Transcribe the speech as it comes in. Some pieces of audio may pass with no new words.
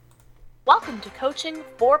Welcome to Coaching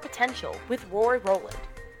for Potential with Rory Rowland.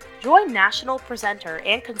 Join national presenter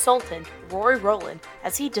and consultant Rory Rowland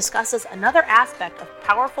as he discusses another aspect of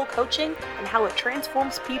powerful coaching and how it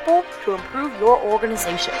transforms people to improve your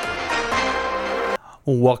organization.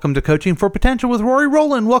 Welcome to Coaching for Potential with Rory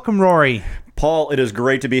Rowland. Welcome, Rory. Paul, it is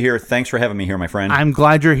great to be here. Thanks for having me here, my friend. I'm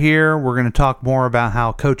glad you're here. We're going to talk more about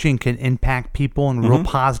how coaching can impact people in a real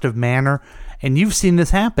positive manner. And you've seen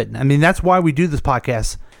this happen. I mean, that's why we do this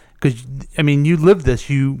podcast. Because, I mean, you live this,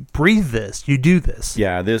 you breathe this, you do this.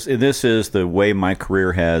 Yeah, this is the way my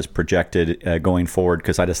career has projected going forward,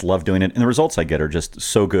 because I just love doing it. And the results I get are just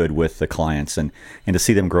so good with the clients, and to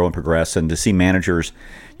see them grow and progress, and to see managers,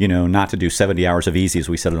 not to do 70 hours of easy, as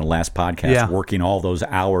we said in the last podcast, working all those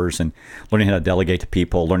hours and learning how to delegate to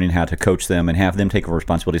people, learning how to coach them and have them take over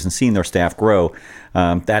responsibilities and seeing their staff grow.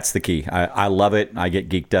 That's the key. I love it. I get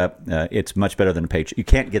geeked up. It's much better than a paycheck. You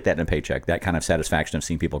can't get that in a paycheck, that kind of satisfaction of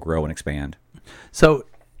seeing people grow and expand. So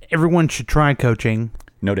everyone should try coaching.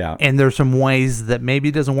 No doubt. And there's some ways that maybe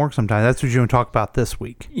it doesn't work sometimes. That's what you're going to talk about this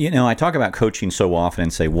week. I talk about coaching so often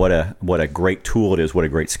and say what a great tool it is, what a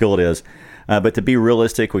great skill it is. But to be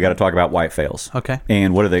realistic, we got to talk about why it fails. Okay.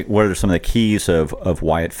 And what are some of the keys of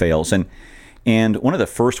why it fails? And one of the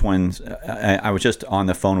first ones, I was just on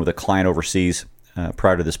the phone with a client overseas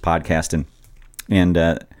prior to this podcast, and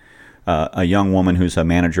a young woman who's a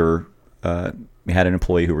manager had an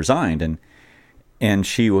employee who resigned, and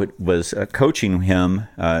she was coaching him,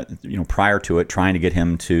 prior to it, trying to get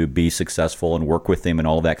him to be successful and work with him and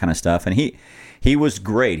all of that kind of stuff. And he was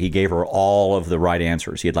great. He gave her all of the right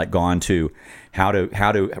answers. He had gone to how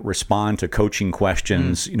to respond to coaching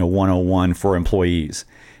questions, 101 for employees.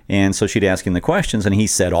 And so she'd ask him the questions, and he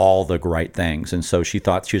said all the right things. And so she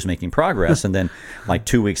thought she was making progress. And then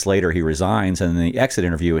 2 weeks later, he resigns, and the exit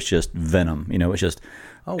interview was just venom. It was just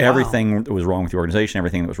everything that was wrong with the organization,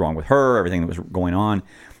 everything that was wrong with her, everything that was going on.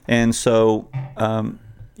 And so,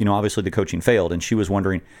 obviously the coaching failed, and she was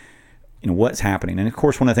wondering, what's happening. And of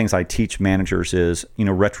course, one of the things I teach managers is,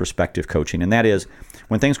 retrospective coaching. And that is,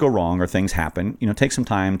 when things go wrong or things happen, take some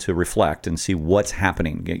time to reflect and see what's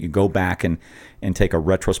happening. You go back and take a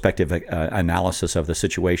retrospective analysis of the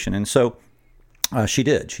situation. And so she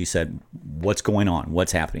did. She said, what's going on?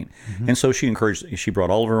 What's happening? Mm-hmm. And so she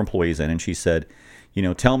brought all of her employees in, and she said,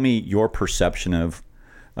 tell me your perception of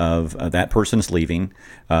that person's leaving.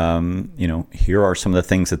 Here are some of the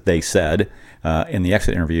things that they said in the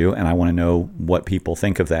exit interview, and I want to know what people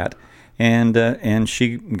think of that. And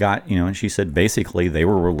she got, and she said basically they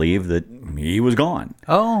were relieved that he was gone.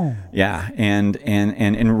 Oh, yeah, and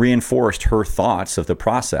reinforced her thoughts of the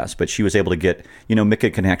process. But she was able to get, make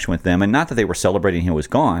a connection with them, and not that they were celebrating he was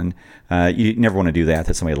gone. You never want to do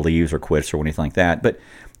that somebody leaves or quits or anything like that. But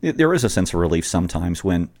there is a sense of relief sometimes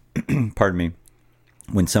when, pardon me,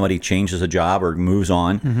 when somebody changes a job or moves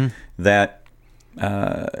on, that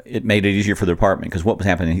it made it easier for the department, because what was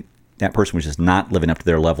happening, that person was just not living up to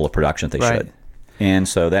their level of production that they should. And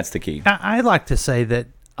so that's the key. I like to say that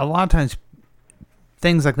a lot of times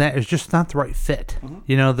things like that is just not the right fit.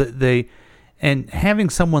 Mm-hmm. And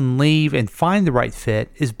having someone leave and find the right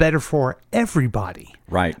fit is better for everybody.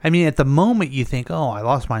 Right. I mean, at the moment you think, oh, I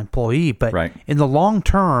lost my employee, but in the long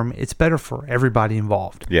term, it's better for everybody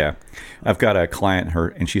involved. Yeah. I've got a client,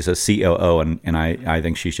 and she's a COO, and I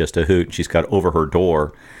think she's just a hoot. She's got over her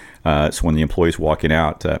door, so when the employee's walking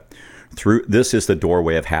out, this is the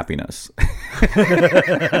doorway of happiness.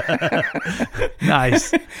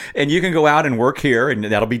 Nice. And you can go out and work here, and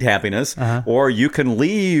that'll be happiness. Uh-huh. Or you can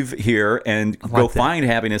leave here and go find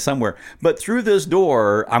happiness somewhere. But through this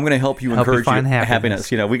door, I'm going to help you encourage find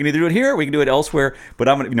happiness. We can either do it here, we can do it elsewhere. But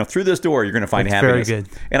I'm going to, through this door, you're going to find happiness. Very good.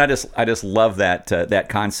 And I just love that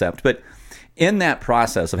concept. But in that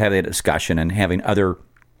process of having a discussion and having other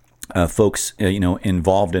folks,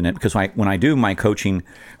 involved in it, because when I do my coaching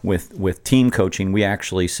with team coaching, we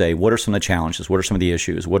actually say, what are some of the challenges? What are some of the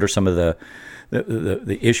issues? What are some of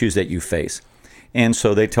the issues that you face? And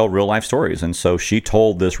so they tell real life stories. And so she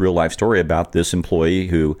told this real life story about this employee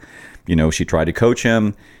who, she tried to coach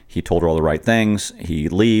him. He told her all the right things. He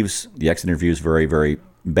leaves. The exit interview is very, very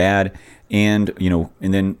bad. And,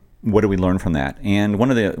 and then what do we learn from that? And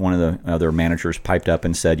one of the other managers piped up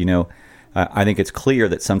and said, I think it's clear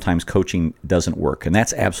that sometimes coaching doesn't work, and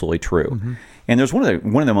that's absolutely true. Mm-hmm. And there's one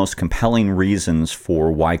of the most compelling reasons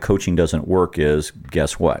for why coaching doesn't work is,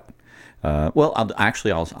 guess what?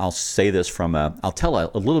 I'll say this from I'll tell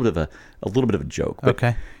a little bit of a joke. But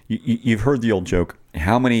okay. You've heard the old joke.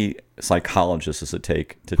 How many psychologists does it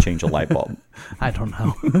take to change a light bulb? I don't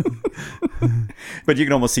know. But you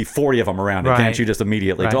can almost see 40 of them around. Right. Can't you just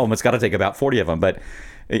immediately tell them it's got to take about 40 of them? But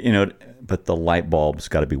but the light bulb's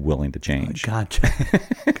got to be willing to change. Gotcha.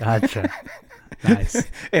 Nice.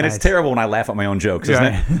 And Nice. it's terrible when I laugh at my own jokes, isn't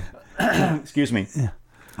Right. it? Excuse me. Yeah.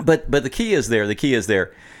 But the key is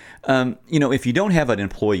there. If you don't have an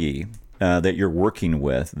employee that you're working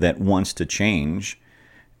with that wants to change,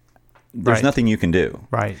 there's Right. nothing you can do.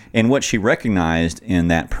 Right. And what she recognized in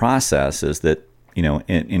that process is that,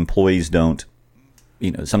 employees don't,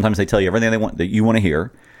 sometimes they tell you everything that you want to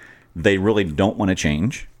hear. They really don't want to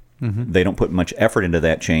change. Mm-hmm. They don't put much effort into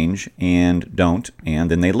that change and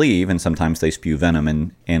then they leave, and sometimes they spew venom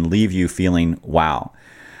and leave you feeling, wow.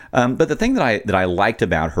 But the thing that I liked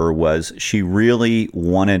about her was she really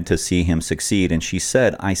wanted to see him succeed, and she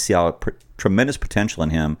said, I see tremendous potential in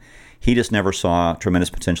him. He just never saw tremendous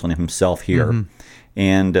potential in himself here. Mm-hmm.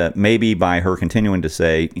 And maybe by her continuing to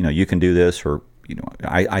say, you can do this, or,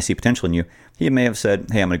 I see potential in you, he may have said,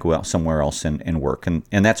 hey, I'm going to go out somewhere else and work. And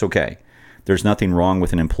that's okay. There's nothing wrong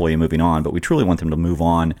with an employee moving on, but we truly want them to move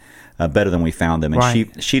on better than we found them. And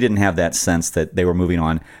Right. she didn't have that sense that they were moving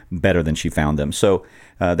on better than she found them. So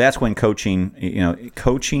that's when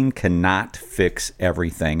coaching cannot fix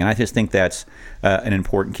everything. And I just think that's an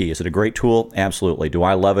important key. Is it a great tool? Absolutely. Do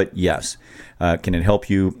I love it? Yes. Can it help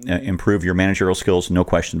you improve your managerial skills? No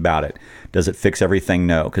question about it. Does it fix everything?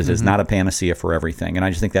 No, because it's not a panacea for everything. And I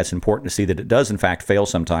just think that's important to see that it does, in fact, fail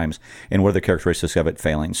sometimes, and what are the characteristics of it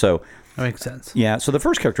failing. So That makes sense. yeah. So the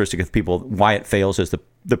first characteristic of people, why it fails, is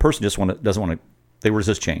the person doesn't want to. They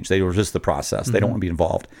resist change. They resist the process. They don't want to be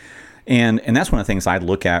involved. And that's one of the things I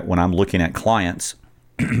look at when I'm looking at clients.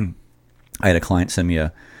 I had a client send me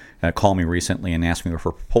call me recently and ask me for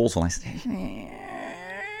a proposal. I said,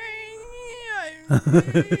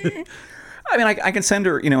 I mean, I can send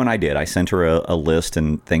her, and I did. I sent her a list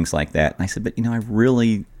and things like that. And I said, but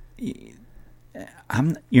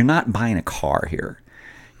you're not buying a car here.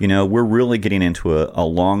 We're really getting into a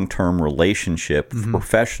long-term relationship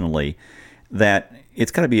professionally that it's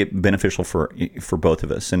got to be beneficial for both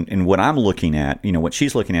of us. And what I'm looking at, what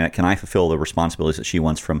she's looking at, can I fulfill the responsibilities that she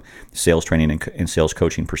wants from sales training and sales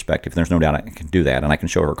coaching perspective? There's no doubt I can do that, and I can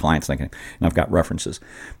show her clients, and I've got references.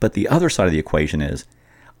 But the other side of the equation is,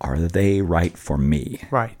 are they right for me?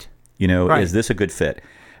 Right. Right. Is this a good fit?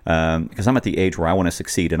 Because I'm at the age where I want to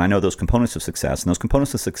succeed, and I know those components of success. And those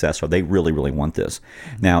components of success are they really, really want this.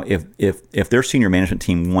 Mm-hmm. Now, if their senior management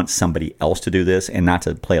team wants somebody else to do this and not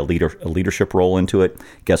to play a leadership role into it,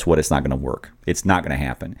 guess what? It's not going to work. It's not going to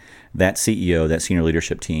happen. That CEO, that senior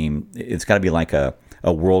leadership team, it's got to be like a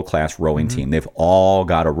world-class rowing team. They've all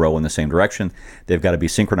got to row in the same direction. They've got to be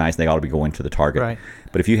synchronized. They ought to be going to the target. Right.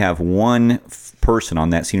 But if you have one person on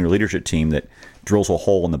that senior leadership team that drills a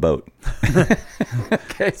hole in the boat,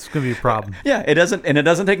 Okay. It's going to be a problem. yeah, it doesn't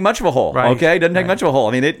take much of a hole. Right. Okay, it doesn't take much of a hole.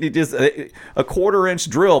 I mean, it just a quarter-inch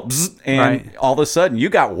drill, and Right. all of a sudden you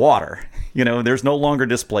got water. There's no longer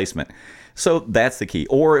displacement. So that's the key.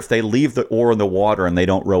 Or if they leave the oar in the water and they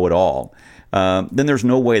don't row at all, then there's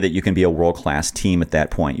no way that you can be a world-class team at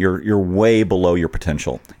that point. You're way below your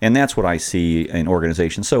potential, and that's what I see in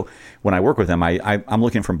organizations. So when I work with them, I'm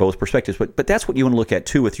looking from both perspectives. But that's what you want to look at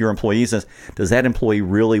too with your employees: is does that employee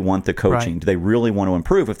really want the coaching? Right. Do they really want to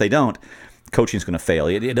improve? If they don't, coaching is going to fail.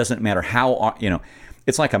 It doesn't matter how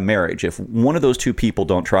It's like a marriage. If one of those two people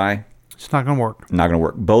don't try, It's not going to work. not going to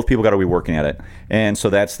work. Both people got to be working at it. And so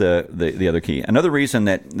that's the other key. Another reason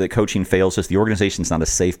that the coaching fails is the organization's not a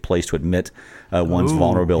safe place to admit one's Ooh,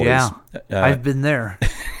 vulnerabilities. Yeah. I've been there.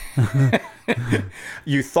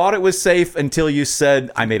 You thought it was safe until you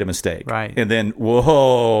said, I made a mistake. Right. And then,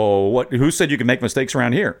 whoa, who said you can make mistakes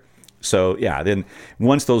around here? So, yeah, then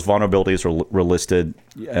once those vulnerabilities are listed,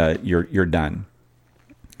 you're done.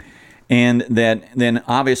 And then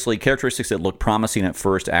obviously characteristics that look promising at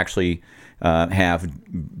first actually have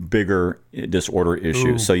bigger disorder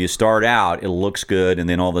issues. Ooh. So you start out, it looks good, and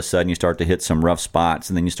then all of a sudden you start to hit some rough spots,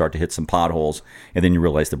 and then you start to hit some potholes, and then you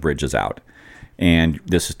realize the bridge is out, and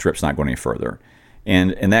this trip's not going any further.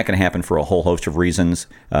 And that can happen for a whole host of reasons.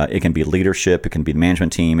 It can be leadership. It can be the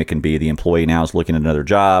management team. It can be the employee now is looking at another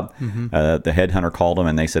job. Mm-hmm. The headhunter called them,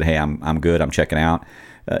 and they said, hey, I'm good. I'm checking out.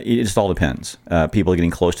 It just all depends. People are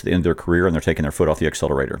getting close to the end of their career, and they're taking their foot off the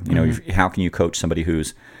accelerator. How can you coach somebody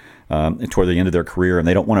who's toward the end of their career and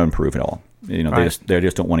they don't want to improve at all? Right. They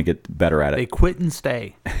just don't want to get better at it. They quit and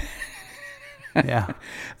stay. Yeah.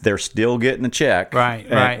 They're still getting the check,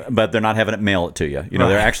 Right. but they're not having it mail it to you.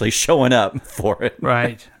 They're actually showing up for it.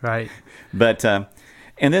 Right. But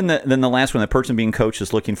and then the last one, the person being coached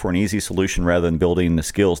is looking for an easy solution rather than building the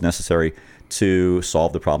skills necessary to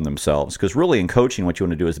solve the problem themselves. Because really in coaching, what you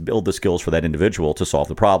want to do is build the skills for that individual to solve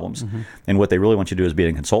the problems. Mm-hmm. And what they really want you to do is be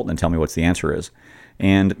a consultant and tell me what the answer is.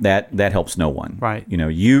 And that helps no one. Right.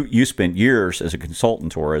 You spent years as a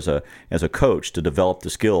consultant or as a coach to develop the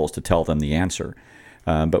skills to tell them the answer.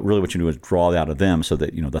 But really what you do is draw it out of them so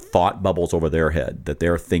that, the thought bubbles over their head, that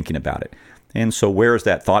they're thinking about it. And so where is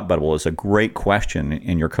that thought bubble is a great question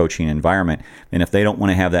in your coaching environment. And if they don't want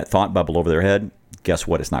to have that thought bubble over their head, guess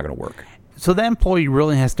what? It's not going to work. So the employee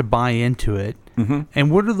really has to buy into it. Mm-hmm.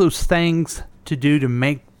 And what are those things to do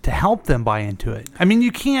to help them buy into it? I mean,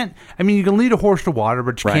 you can lead a horse to water,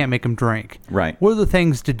 but you can't make them drink. Right. What are the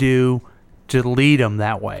things to do to lead them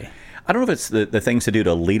that way? I don't know if it's the things to do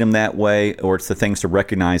to lead them that way, or it's the things to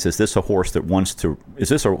recognize, is this a horse that wants to run?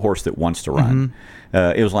 Mm-hmm.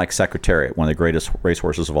 It was like Secretariat, one of the greatest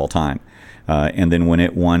racehorses of all time. And then when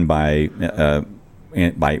it won by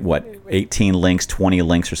 18 lengths, 20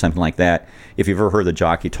 lengths or something like that, if you've ever heard the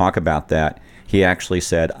jockey talk about that, he actually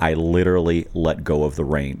said, I literally let go of the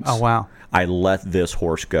reins. Oh, wow. I let this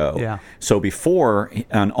horse go. Yeah. So before,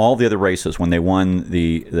 on all the other races, when they won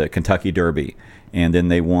the Kentucky Derby, and then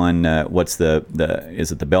they won, is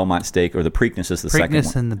it the Belmont Stake, or the Preakness is the second one?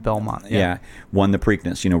 Preakness and the Belmont, yeah. Won the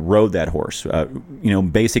Preakness, rode that horse,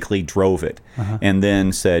 basically drove it, and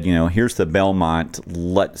then said, here's the Belmont,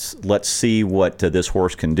 let's see what this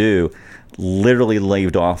horse can do. Literally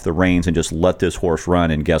laid off the reins and just let this horse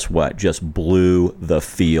run, and guess what? Just blew the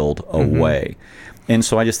field away. And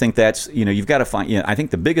so I just think that's, you've got to find, I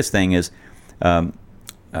think the biggest thing is,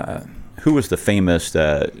 who was the famous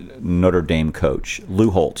Notre Dame coach?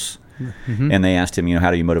 Lou Holtz. Mm-hmm. And they asked him, how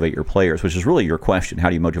do you motivate your players? Which is really your question. How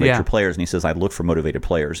do you motivate your players? And he says, I look for motivated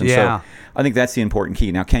players. And so I think that's the important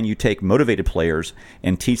key. Now, can you take motivated players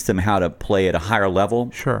and teach them how to play at a higher level?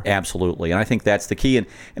 Sure. Absolutely. And I think that's the key.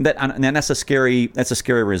 And that's a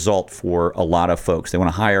scary result for a lot of folks. They want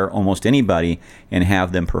to hire almost anybody and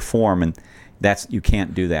have them perform, and you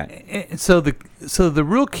can't do that. So the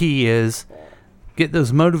real key is get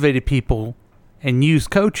those motivated people and use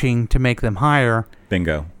coaching to make them higher.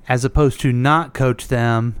 Bingo. As opposed to not coach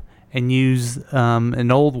them and use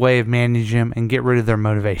an old way of managing them and get rid of their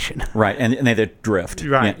motivation. Right, and they drift.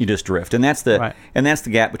 Right, you just drift, and that's the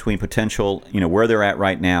gap between potential, where they're at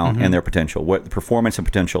right now, and their potential, what the performance and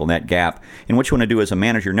potential, and that gap. And what you want to do as a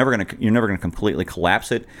manager, you're never going to completely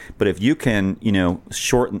collapse it, but if you can,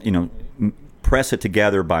 shorten, press it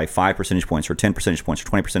together by 5 percentage points or 10 percentage points or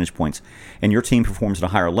 20 percentage points, and your team performs at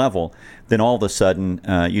a higher level, then all of a sudden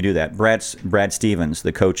you do that. Brad Stevens,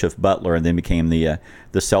 the coach of Butler, and then became the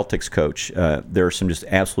Celtics coach. There are some just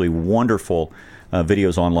absolutely wonderful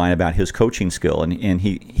videos online about his coaching skill, and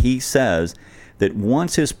he says that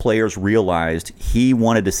once his players realized he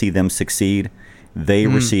wanted to see them succeed, they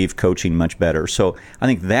received coaching much better. So I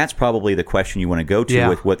think that's probably the question you want to go to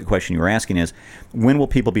with what the question you were asking is, when will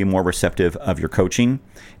people be more receptive of your coaching?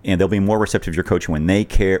 And they'll be more receptive of your coaching when they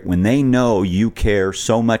care, when they know you care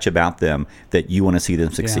so much about them that you want to see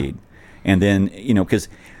them succeed. Yeah. And then, because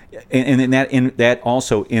and that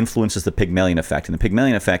also influences the Pygmalion effect. And the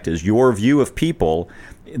Pygmalion effect is your view of people,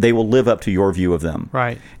 they will live up to your view of them.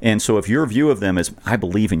 Right. And so if your view of them is, I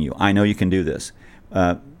believe in you, I know you can do this,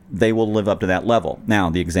 they will live up to that level. Now,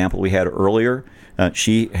 the example we had earlier,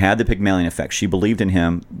 she had the Pygmalion effect. She believed in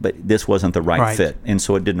him, but this wasn't the right fit, and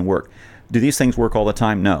so it didn't work. Do these things work all the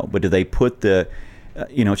time? No. But do they put the,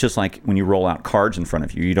 it's just like when you roll out cards in front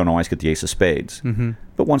of you, you don't always get the ace of spades. Mm-hmm.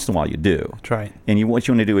 But once in a while you do. That's right. And what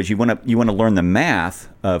you want to do is you want to learn the math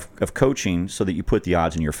of coaching so that you put the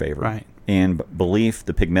odds in your favor. Right. And belief,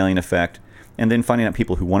 the Pygmalion effect, and then finding out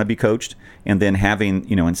people who want to be coached, and then having,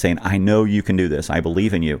 and saying, I know you can do this. I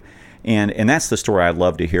believe in you. And that's the story I'd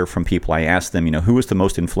love to hear from people. I ask them, who is the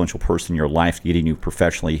most influential person in your life getting you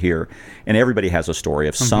professionally here? And everybody has a story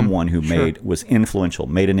of someone who was influential,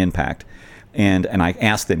 made an impact. And I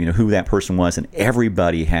ask them, who that person was, and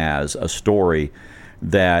everybody has a story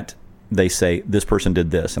that they say, this person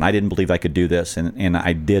did this, and I didn't believe I could do this, and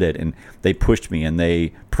I did it, and they pushed me, and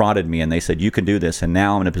they prodded me, and they said, you can do this, and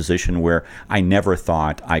now I'm in a position where I never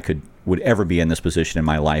thought I would ever be in this position in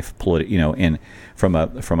my life, from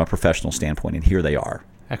a professional standpoint, and here they are.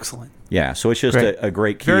 Excellent. Yeah, so it's just a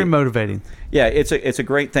great key. Very motivating. Yeah, it's a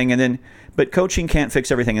great thing, and then, but coaching can't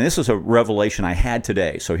fix everything, and this is a revelation I had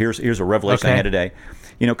today. So here's a revelation I had today.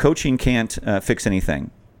 Coaching can't fix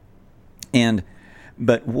anything,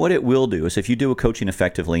 but what it will do is, if you do a coaching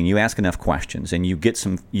effectively and you ask enough questions and you get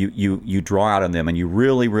you draw out on them and you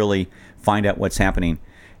really, really find out what's happening,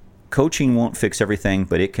 coaching won't fix everything,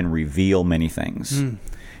 but it can reveal many things.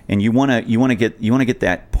 And you want to get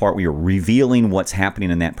that part where you're revealing what's happening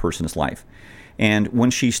in that person's life. And when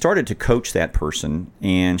she started to coach that person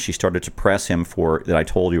and she started to press him for that I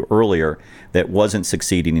told you earlier that wasn't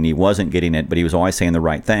succeeding and he wasn't getting it, but he was always saying the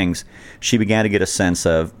right things, she began to get a sense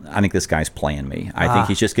of, I think this guy's playing me. I think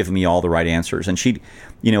he's just giving me all the right answers. And she,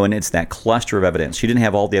 and it's that cluster of evidence. She didn't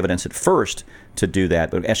have all the evidence at first to do that,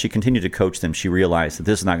 but as she continued to coach them, she realized that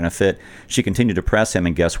this is not going to fit. She continued to press him,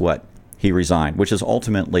 and guess what? He resigned, which is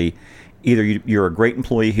ultimately either you're a great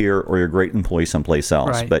employee here or you're a great employee someplace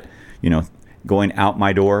else. Right. But, going out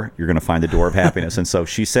my door, you're going to find the door of happiness. And so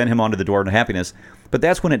she sent him onto the door of happiness. But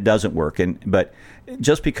that's when it doesn't work. But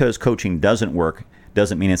just because coaching doesn't work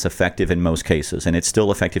doesn't mean it's effective in most cases. And it's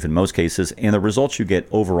still effective in most cases. And the results you get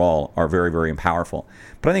overall are very, very powerful.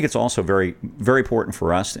 But I think it's also very, very important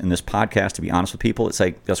for us in this podcast to be honest with people. It's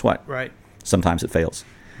like, guess what? Right. Sometimes it fails.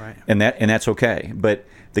 Right. And that's okay. But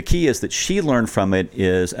the key is that she learned from it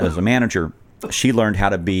is, as a manager, she learned how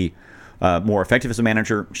to be more effective as a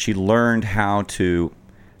manager. She learned how to,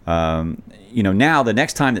 now the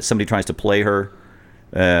next time that somebody tries to play her,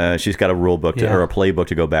 she's got a rule book or a playbook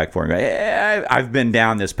to go back for. And go, I've been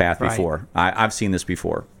down this path before. I've seen this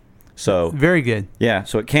before. So very good. Yeah.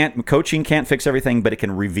 So coaching can't fix everything, but it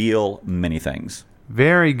can reveal many things.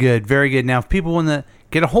 Very good. Very good. Now, if people want to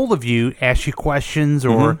get a hold of you, ask you questions,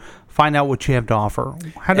 or find out what you have to offer,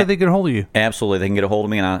 how do they get a hold of you? Absolutely. They can get a hold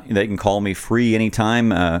of me, and they can call me free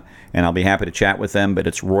anytime, and I'll be happy to chat with them. But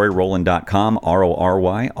it's RoyRowland.com,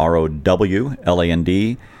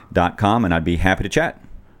 RoyRowland.com, and I'd be happy to chat.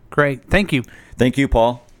 Great. Thank you. Thank you,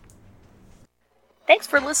 Paul. Thanks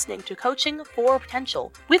for listening to Coaching for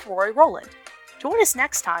Potential with Rory Rowland. Join us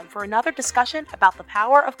next time for another discussion about the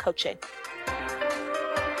power of coaching.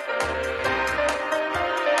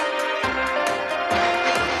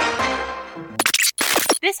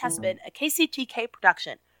 This has been a KCTK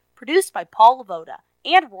production, produced by Paul Lavoda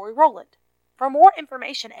and Rory Rowland. For more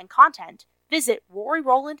information and content, visit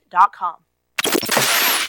RoryRowland.com.